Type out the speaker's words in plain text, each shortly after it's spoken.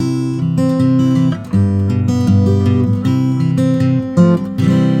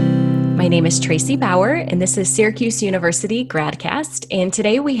name is Tracy Bauer, and this is Syracuse University Gradcast. And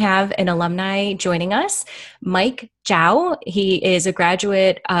today we have an alumni joining us, Mike Zhao. He is a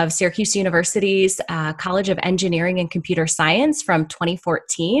graduate of Syracuse University's College of Engineering and Computer Science from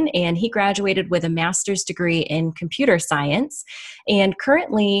 2014, and he graduated with a master's degree in computer science. And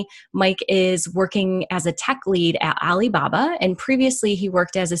currently, Mike is working as a tech lead at Alibaba, and previously he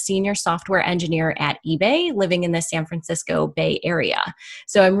worked as a senior software engineer at eBay, living in the San Francisco Bay Area.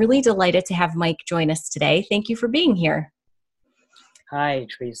 So I'm really delighted to have Mike join us today. Thank you for being here. Hi,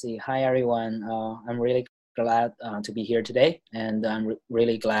 Tracy. Hi, everyone. I'm really glad to be here today, and I'm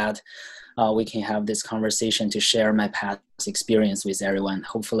really glad we can have this conversation to share my past experience with everyone.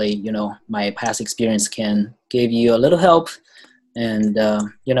 Hopefully, my past experience can give you a little help, and,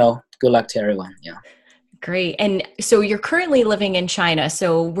 good luck to everyone. Yeah. Great. And so you're currently living in China.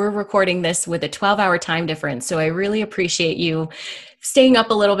 So we're recording this with a 12-hour time difference. So I really appreciate you staying up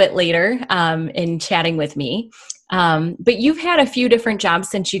a little bit later and chatting with me. But you've had a few different jobs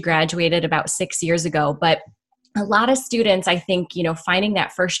since you graduated about 6 years ago. But a lot of students, I think, finding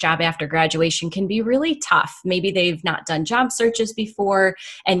that first job after graduation can be really tough. Maybe they've not done job searches before,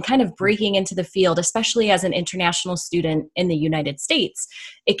 and kind of breaking into the field, especially as an international student in the United States,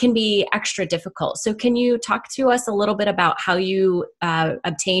 it can be extra difficult. So can you talk to us a little bit about how you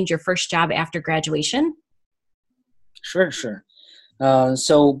obtained your first job after graduation? Sure.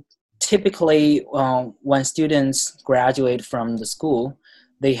 So typically, when students graduate from the school,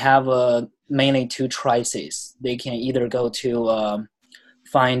 they have mainly two choices. They can either go to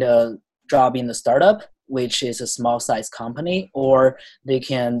find a job in the startup, which is a small size company, or they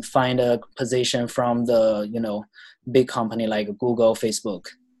can find a position from the big company like Google, Facebook.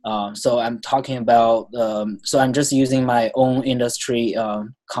 So I'm talking about. So I'm just using my own industry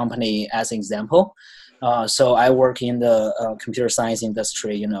company as an example. So I work in the computer science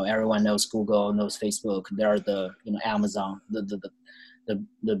industry. Everyone knows Google, knows Facebook. They are the Amazon,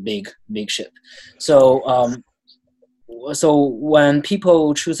 the big ship. So so when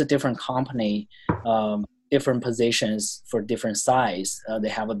people choose a different company, different positions for different size, they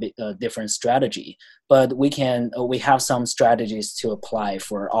have a different strategy. But we have some strategies to apply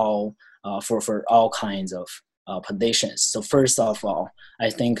for all kinds of positions. So first of all, I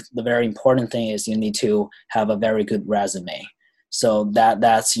think the very important thing is you need to have a very good resume. So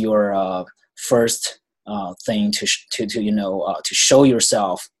that's your first thing to show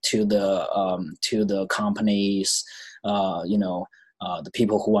yourself to the companies, the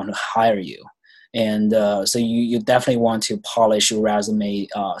people who want to hire you. And so you definitely want to polish your resume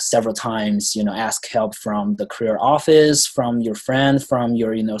several times. Ask help from the career office, from your friend, from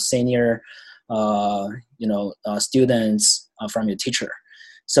your senior students, from your teacher.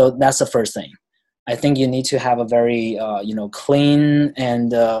 So that's the first thing. I think you need to have a very clean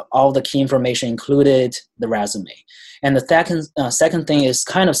and all the key information included the resume. And the second thing is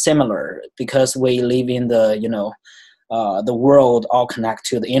kind of similar, because we live in the world all connect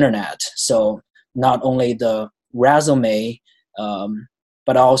to the internet. So not only the resume,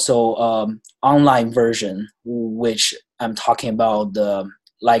 but also online version, which I'm talking about the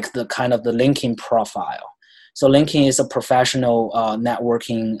kind of the LinkedIn profile. So LinkedIn is a professional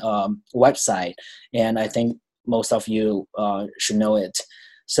networking website, and I think most of you should know it.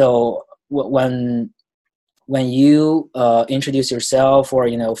 So when you introduce yourself or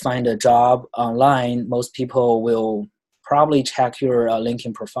find a job online, most people will probably check your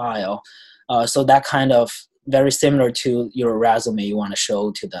LinkedIn profile. So that kind of very similar to your resume you want to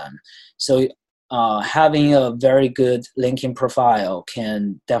show to them. So having a very good LinkedIn profile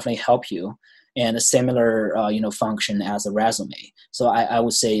can definitely help you, and a similar function as a resume. So I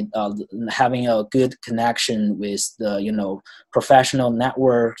would say having a good connection with the professional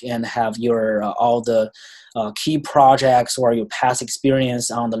network, and have your all the key projects or your past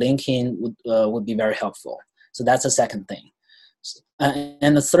experience on the LinkedIn would be very helpful. So that's the second thing.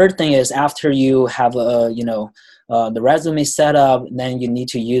 And the third thing is, after you have the resume set up, then you need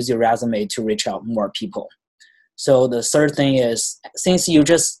to use your resume to reach out more people. So the third thing is, since you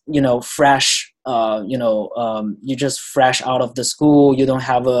just fresh, you just fresh out of the school, you don't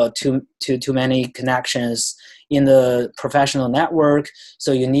have too many connections in the professional network,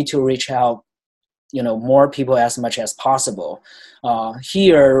 so you need to reach out more people as much as possible.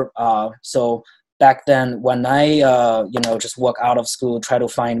 So back then, when I just walk out of school, try to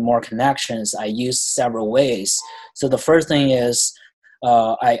find more connections, I use several ways. So the first thing is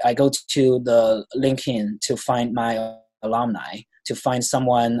I go to the LinkedIn to find my alumni, to find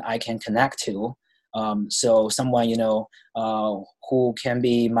someone I can connect to. So someone who can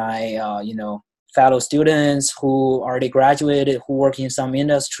be my fellow students who already graduated, who work in some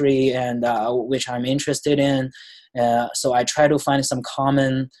industry and which I'm interested in. So I try to find some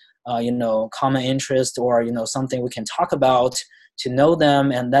common, common interest, or, something we can talk about, to know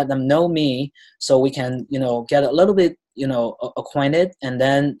them and let them know me, so we can, get a little bit, acquainted. And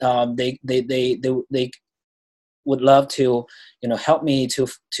then they would love to, help me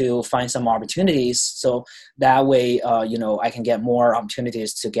to find some opportunities. So that way, I can get more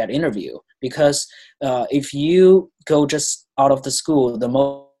opportunities to get interview. Because if you go just out of the school, the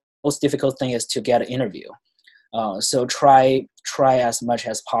most difficult thing is to get an interview. So try as much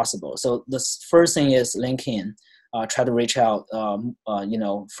as possible. So the first thing is LinkedIn. Try to reach out,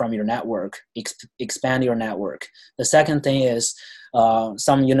 from your network, expand your network. The second thing is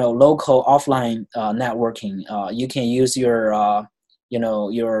some, local offline networking. You can use your,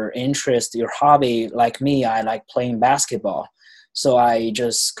 your interest, your hobby. Like me, I like playing basketball. So I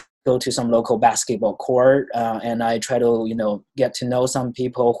just go to some local basketball court, and I try to, get to know some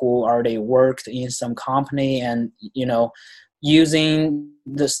people who already worked in some company, and, using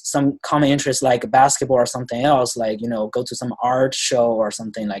some common interest like basketball or something else, like, go to some art show or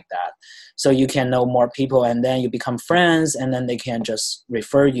something like that. So you can know more people, and then you become friends, and then they can just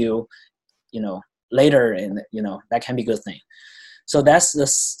refer you, later, and, that can be a good thing. So that's the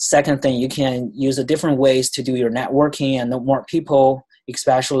second thing. You can use different ways to do your networking and know more people,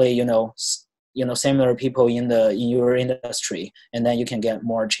 especially, similar people in your industry, and then you can get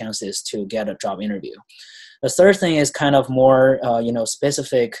more chances to get a job interview. The third thing is kind of more,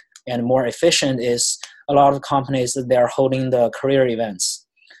 specific and more efficient. Is a lot of companies, they're holding the career events.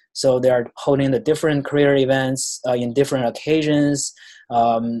 So they're holding the different career events in different occasions.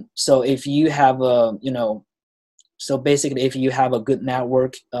 So if you have so basically, if you have a good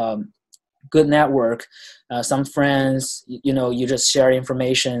network, some friends, you just share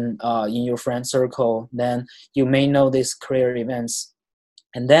information in your friend circle, then you may know these career events.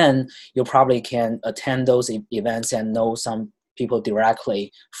 And then you probably can attend those events and know some people directly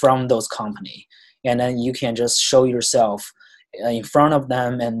from those company. And then you can just show yourself in front of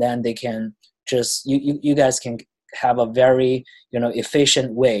them, and then they can just, you guys can have a very,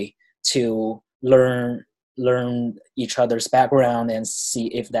 efficient way to learn each other's background and see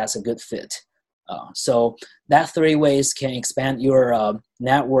if that's a good fit. So that 3 ways can expand your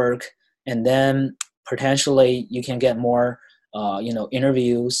network, and then potentially you can get more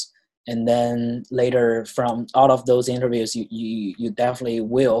interviews, and then later from out of those interviews, you definitely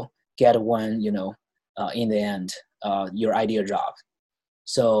will get one, in the end, your ideal job.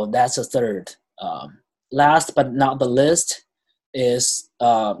 So that's the third. Last but not the least is,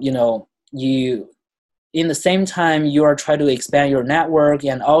 you, in the same time, you are trying to expand your network,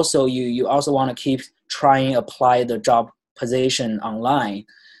 and also you also want to keep trying apply the job position online.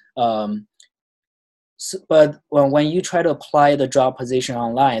 But when you try to apply the job position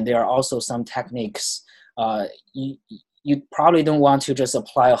online, there are also some techniques. You probably don't want to just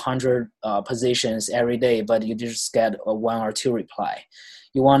apply 100 positions every day, but you just get a 1 or 2 reply.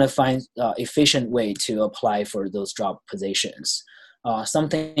 You want to find efficient way to apply for those job positions.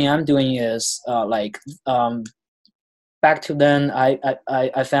 Something I'm doing is back to then,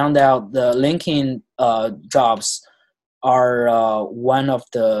 I found out the LinkedIn jobs are one of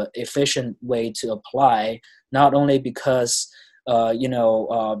the efficient way to apply, not only because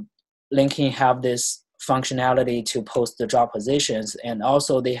LinkedIn have this functionality to post the job positions, and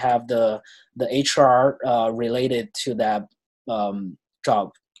also they have the HR related to that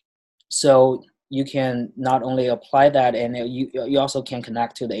job. So you can not only apply that, and you also can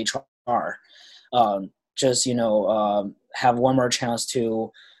connect to the HR. Just have one more chance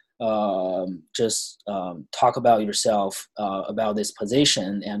to talk about yourself, about this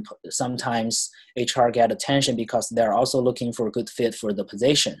position. And sometimes HR get attention because they're also looking for a good fit for the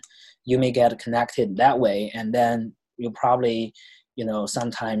position. You may get connected that way, and then you probably,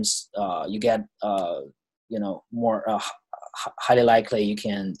 sometimes you get, more highly likely you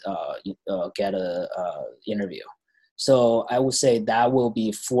can get a interview. So I would say that will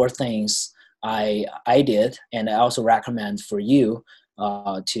be 4 things I did, and I also recommend for you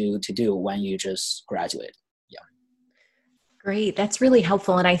to do when you just graduate. Yeah. Great. That's really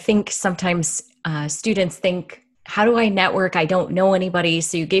helpful. And I think sometimes students think, how do I network? I don't know anybody.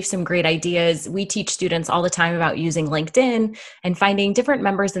 So you gave some great ideas. We teach students all the time about using LinkedIn and finding different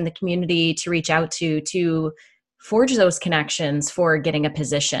members in the community to reach out to forge those connections for getting a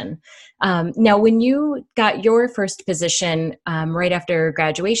position. Now, when you got your first position right after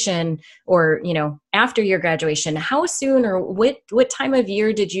graduation, or after your graduation, how soon or what time of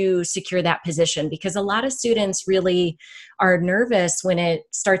year did you secure that position? Because a lot of students really are nervous when it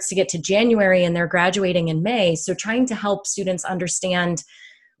starts to get to January and they're graduating in May. So trying to help students understand,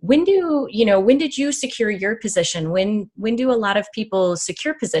 when did you secure your position? When do a lot of people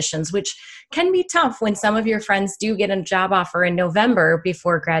secure positions, which can be tough when some of your friends do get a job offer in November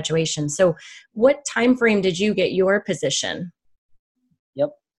before graduation. So what time frame did you get your position? Yep.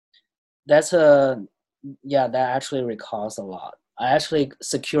 That actually recalls a lot. I actually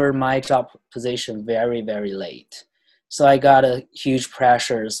secured my job position very, very late. So I got a huge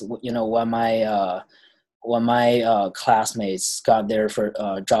pressures, when my classmates got their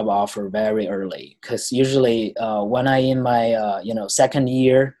job offer very early. Because usually when I in my second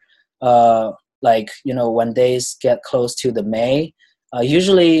year, when days get close to the May,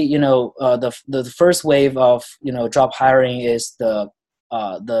 usually the first wave of job hiring is the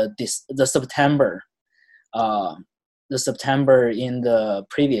September, the September in the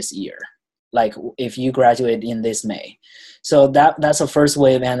previous year. Like if you graduate in this May, so that's the first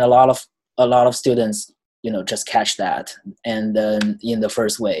wave, and a lot of students just catch that. And then in the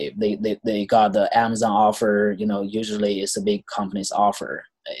first wave, they got the Amazon offer. Usually it's a big company's offer.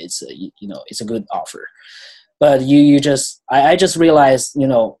 It's a good offer. But I just realized,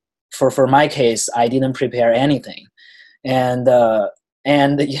 for my case, I didn't prepare anything. And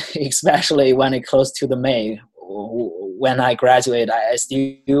especially when it close to the May, when I graduate, I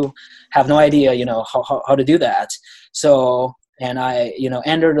still have no idea, how to do that. So, and I,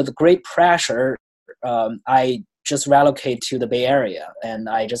 under the great pressure, I just relocate to the Bay Area, and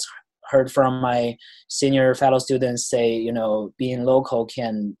I just heard from my senior fellow students say, being local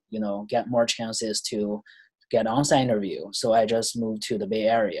can, get more chances to get on-site interview. So I just moved to the Bay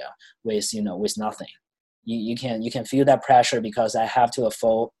Area with nothing. You can feel that pressure because I have to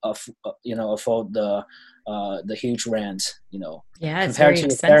afford the huge rent. Yeah, it's compared very to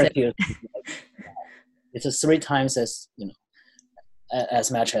expensive. Syracuse, it's 3 times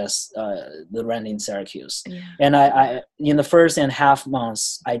as much as the rent in Syracuse. Yeah. And I in the first and half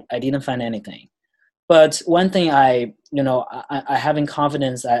months, I didn't find anything. But one thing I having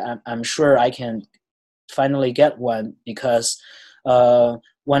confidence, I'm sure I can finally get one, because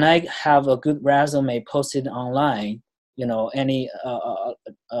when I have a good resume posted online, any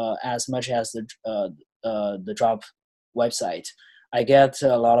as much as the job website, I get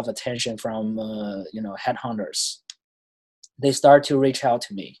a lot of attention from headhunters. They start to reach out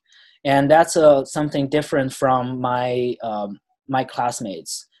to me, and that's something different from my my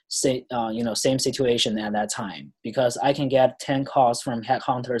classmates. Same situation at that time, because I can get 10 calls from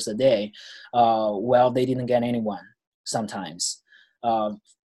headhunters a day. Well, they didn't get anyone sometimes.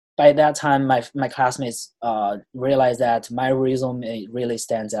 By that time, my classmates realized that my resume really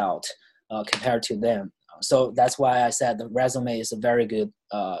stands out compared to them. So that's why I said the resume is a very good,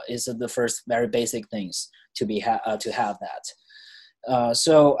 is the first very basic things to have that.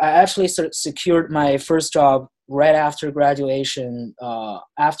 So I actually secured my first job right after graduation,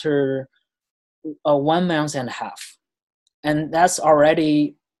 after 1 month and a half, and that's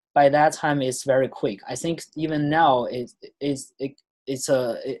already, by that time, it's very quick. I think even now it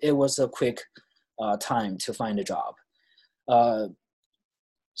was a quick time to find a job.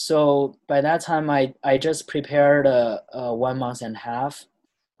 So by that time, I just prepared 1 month and a half,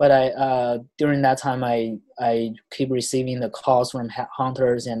 but during that time I keep receiving the calls from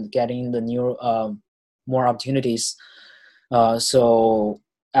hunters and getting the new more opportunities. So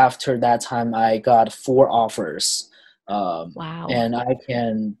after that time, I got 4 offers. Wow.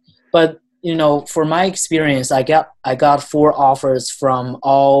 And but for my experience, I got 4 offers from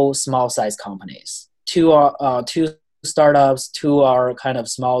all small size companies. 2 are 2 startups, 2 are kind of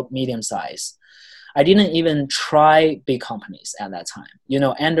small, medium size. I didn't even try big companies at that time.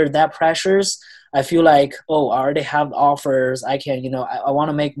 Under that pressures, I feel like, I already have offers. I can, I want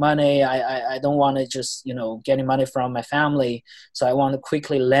to make money. I don't want to just, getting money from my family. So I want to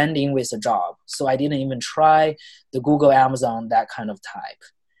quickly land in with a job. So I didn't even try the Google, Amazon, that kind of type.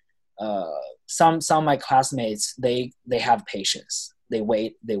 Some of my classmates, they have patience. They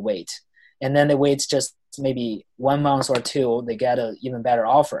wait. And then they wait just maybe 1 month or 2, they get an even better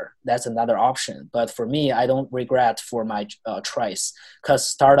offer. That's another option. But for me, I don't regret for my choice, because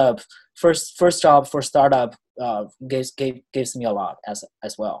startup first job for startup gives me a lot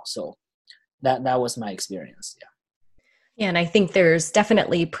as well. So that was my experience. Yeah, and I think there's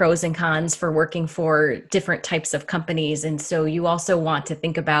definitely pros and cons for working for different types of companies. And so you also want to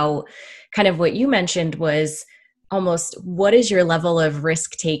think about kind of what you mentioned was almost what is your level of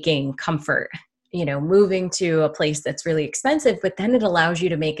risk taking comfort? Moving to a place that's really expensive, but then it allows you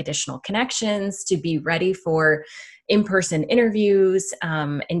to make additional connections, to be ready for in-person interviews,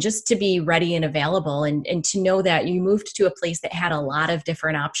 and just to be ready and available, and to know that you moved to a place that had a lot of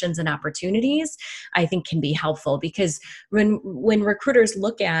different options and opportunities, I think can be helpful. Because when recruiters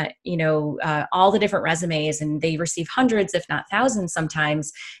look at all the different resumes, and they receive hundreds if not thousands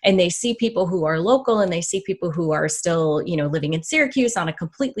sometimes, and they see people who are local, and they see people who are still living in Syracuse on a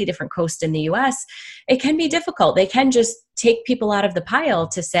completely different coast in the US, it can be difficult. They can just take people out of the pile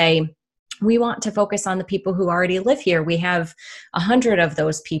to say, we want to focus on the people who already live here. We have 100 of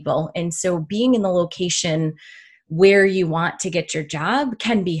those people. And so being in the location where you want to get your job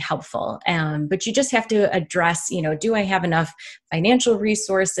can be helpful. But you just have to address, do I have enough financial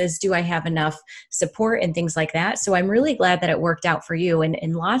resources? Do I have enough support and things like that? So I'm really glad that it worked out for you.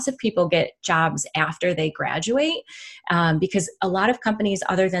 And lots of people get jobs after they graduate, because a lot of companies,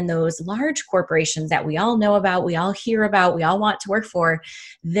 other than those large corporations that we all know about, we all hear about, we all want to work for,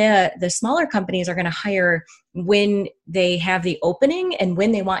 the smaller companies are going to hire when they have the opening and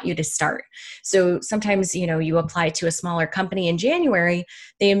when they want you to start. So sometimes, you apply to a smaller company in January,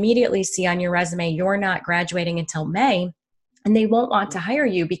 they immediately see on your resume you're not graduating until May, and they won't want to hire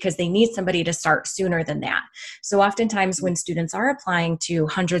you because they need somebody to start sooner than that. So oftentimes when students are applying to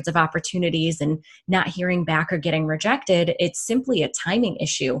hundreds of opportunities and not hearing back or getting rejected, it's simply a timing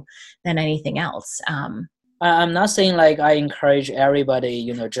issue than anything else. I'm not saying like I encourage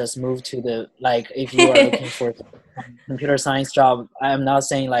everybody, just move to if you are looking for a computer science job, I'm not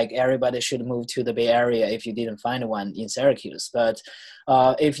saying like everybody should move to the Bay Area if you didn't find one in Syracuse. But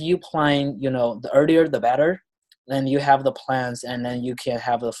if you plan, the earlier the better, then you have the plans, and then you can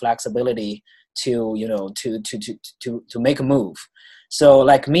have the flexibility to, to make a move. So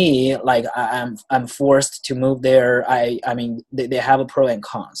like me, like I'm forced to move there. I mean, they have a pro and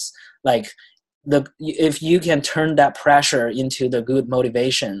cons. Like, if you can turn that pressure into the good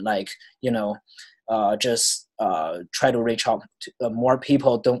motivation, just try to reach out to more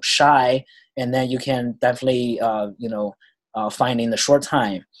people, don't shy, and then you can definitely find in the short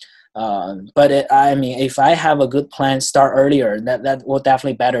time. But if I have a good plan, start earlier, that will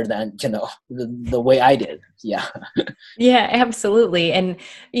definitely better than the way I did. Yeah. Yeah, absolutely. And,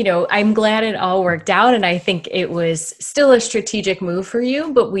 I'm glad it all worked out. And I think it was still a strategic move for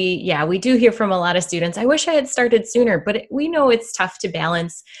you. But we do hear from a lot of students, I wish I had started sooner, but we know it's tough to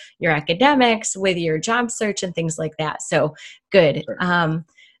balance your academics with your job search and things like that. So good. Sure.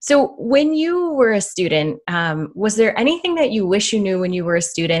 So when you were a student, was there anything that you wish you knew when you were a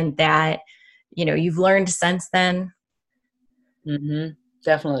student that, you've learned since then? Mm-hmm.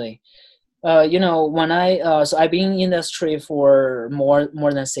 Definitely. When so I've been in industry for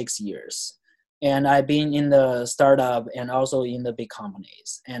more than 6 years, and I've been in the startup and also in the big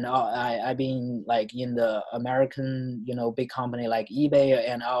companies, and I've been like in the American, big company like eBay,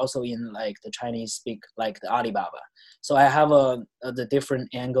 and also in like the Chinese big, like the Alibaba. So I have the different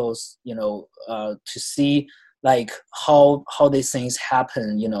angles, to see like how these things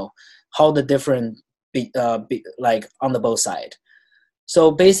happen, how the different like on the both side.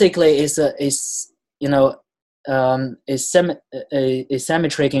 So basically, it's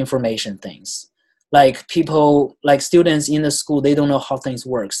asymmetric information things. Like people, like students in the school, they don't know how things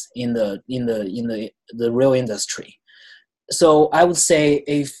works in the real industry. So I would say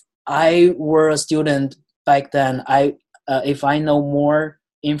if I were a student back then, if I know more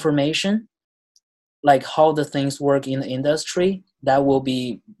information, like how the things work in the industry, that will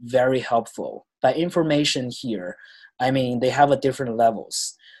be very helpful. By information here, I mean they have a different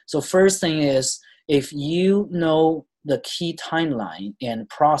levels. So first thing is, if you know the key timeline and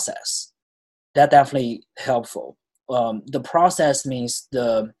process, that definitely helpful. The process means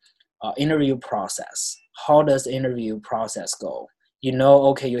the interview process. How does the interview process go?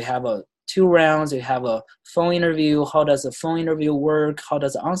 Okay, you have 2 rounds, you have a phone interview. How does the phone interview work? How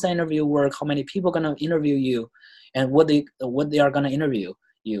does the on-site interview work? How many people gonna interview you, and what they are gonna interview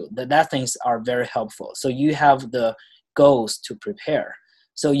you? That things are very helpful. So you have the goals to prepare.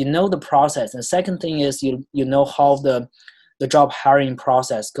 So you know the process. And second thing is you know how the job hiring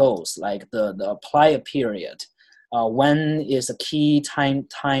process goes, like the apply period. When is a key time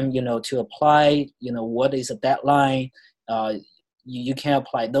to apply? What is a deadline? You can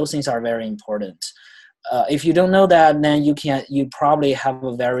apply. Those things are very important. If you don't know that, then you probably have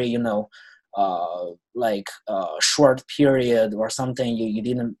a very short period or something you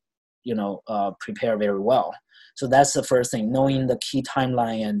didn't prepare very well. So that's the first thing, knowing the key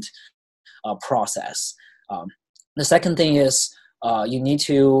timeline and process. The second thing is you need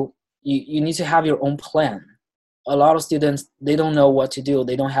to have your own plan. a lot of students, they don't know what to do.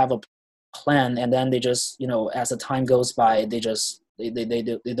 They don't have a plan, and then they just, you know, as the time goes by, they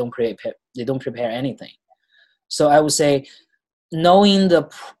don't prepare anything. So I would say, knowing the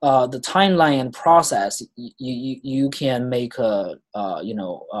timeline and process, you can make a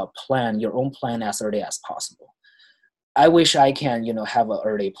plan, your own plan, as early as possible. I wish I can, you know, have an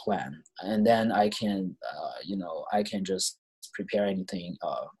early plan, and then I can, I can just prepare anything,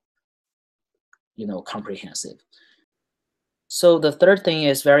 comprehensive. So the third thing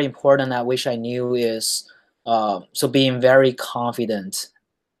is very important. I wish I knew is, so being very confident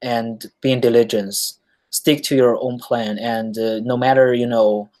and being diligent. Stick to your own plan, and no matter, you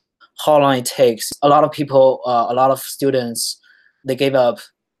know, how long it takes. A lot of people, a lot of students, they gave up,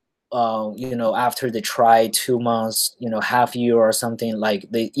 after they try 2 months, you know, half year or something. Like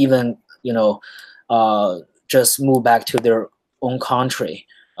they even, just move back to their own country,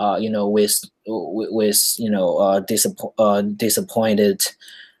 disappointed,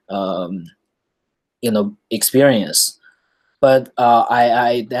 um, experience. But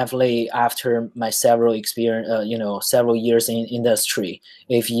I definitely, after my several experience, several years in industry,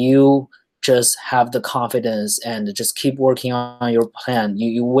 if you just have the confidence and just keep working on your plan,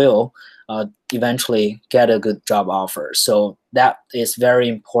 you will eventually get a good job offer. So that is very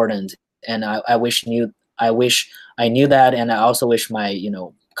important. And I wish I knew that, and I also wish my,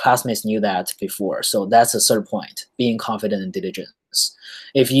 classmates knew that before. So that's a third point: being confident and diligent.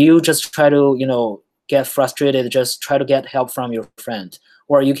 If you just try to, get frustrated, just try to get help from your friend,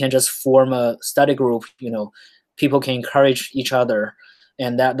 or you can just form a study group. People can encourage each other,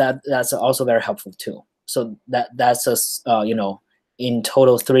 and that's also very helpful too. So that's just, in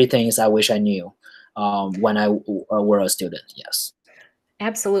total, three things I wish I knew, when I were a student. Yes.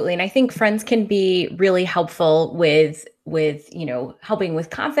 Absolutely. And I think friends can be really helpful with, helping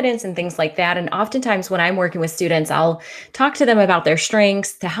with confidence and things like that. And oftentimes when I'm working with students, I'll talk to them about their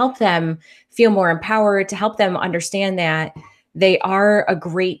strengths to help them feel more empowered, to help them understand that they are a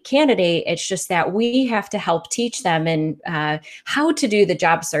great candidate. It's just that we have to help teach them and how to do the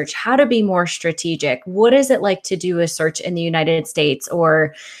job search, how to be more strategic. What is it like to do a search in the United States,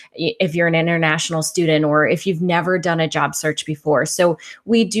 or if you're an international student, or if you've never done a job search before? So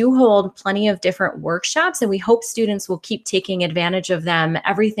we do hold plenty of different workshops, and we hope students will keep taking advantage of them.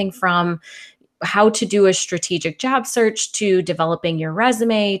 Everything from how to do a strategic job search to developing your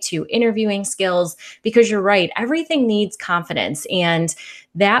resume to interviewing skills, because you're right, everything needs confidence, and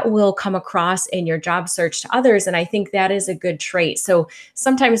that will come across in your job search to others. And I think that is a good trait. So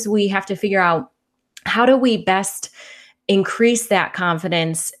sometimes we have to figure out, how do we best increase that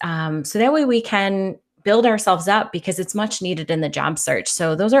confidence, so that way we can build ourselves up, because it's much needed in the job search.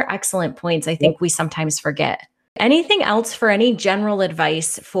 So those are excellent points I think we sometimes forget. Anything else for any general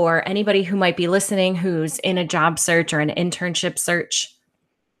advice for anybody who might be listening who's in a job search or an internship search?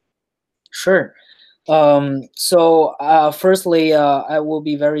 Sure. So firstly, I will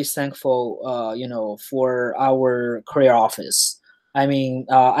be very thankful, for our career office. I mean,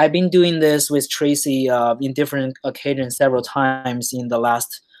 I've been doing this with Tracy in different occasions several times in the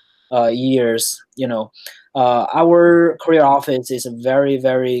last years. Our career office is a very,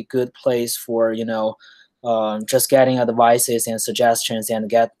 very good place for, just getting advices and suggestions,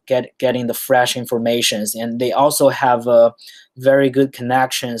 and getting the fresh informations. And they also have very good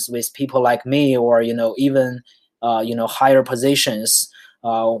connections with people like me, or even higher positions,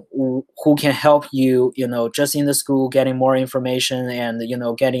 who can help you, just in the school, getting more information, and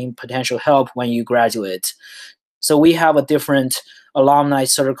getting potential help when you graduate. So we have a different alumni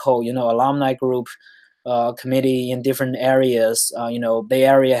circle, alumni group, committee in different areas. Bay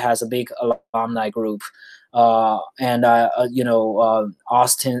Area has a big alumni group, and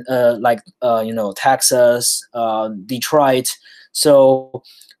Austin, Texas, Detroit. So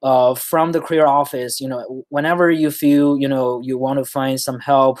from the career office, whenever you feel, you want to find some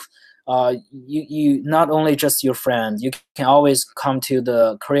help, you not only just your friend, you can always come to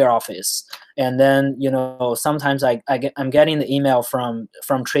the career office. And then sometimes I'm getting the email from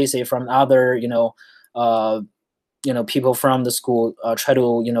Tracy, from other people from the school, try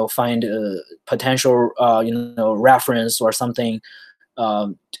to find a potential reference or something,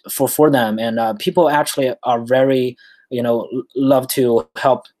 for them. And people actually are very love to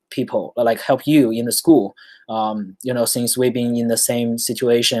help people, like help you in the school. Since we've been in the same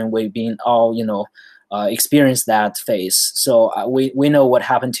situation, we've been all experienced that phase. So we know what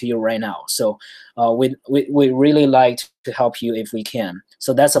happened to you right now. So we really like to help you if we can.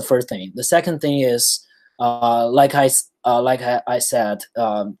 So that's the first thing. The second thing is, like I said,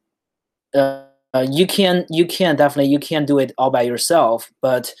 you can definitely, you can't do it all by yourself.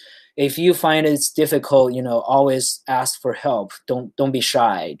 But if you find it's difficult, always ask for help. Don't be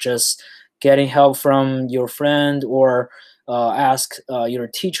shy. Just getting help from your friend, or ask your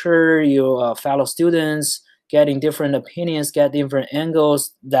teacher, your fellow students, getting different opinions, get different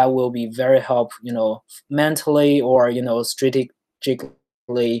angles. That will be very help, mentally, or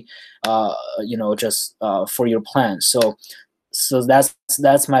strategically, just for your plan. So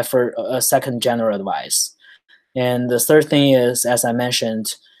that's my first, second general advice. And the third thing is, as I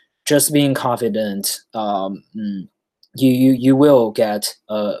mentioned, just being confident. You will get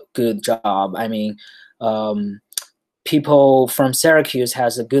a good job. I mean, people from Syracuse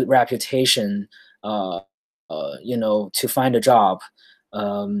has a good reputation, to find a job.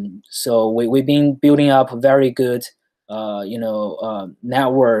 So we've been building up a very good,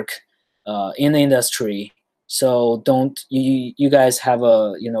 network in the industry. So don't you guys have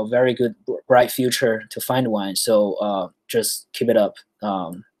a very good bright future to find one. So just keep it up.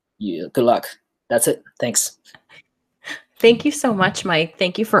 Good luck. That's it. Thanks. Thank you so much, Mike.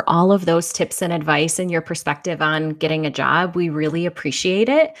 Thank you for all of those tips and advice and your perspective on getting a job. We really appreciate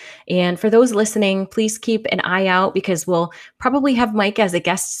it. And for those listening, please keep an eye out, because we'll probably have Mike as a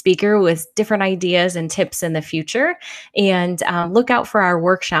guest speaker with different ideas and tips in the future. And look out for our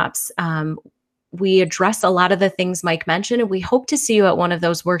workshops. We address a lot of the things Mike mentioned, and we hope to see you at one of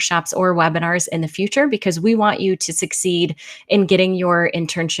those workshops or webinars in the future, because we want you to succeed in getting your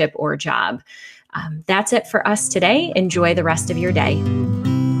internship or job. That's it for us today. Enjoy the rest of your day.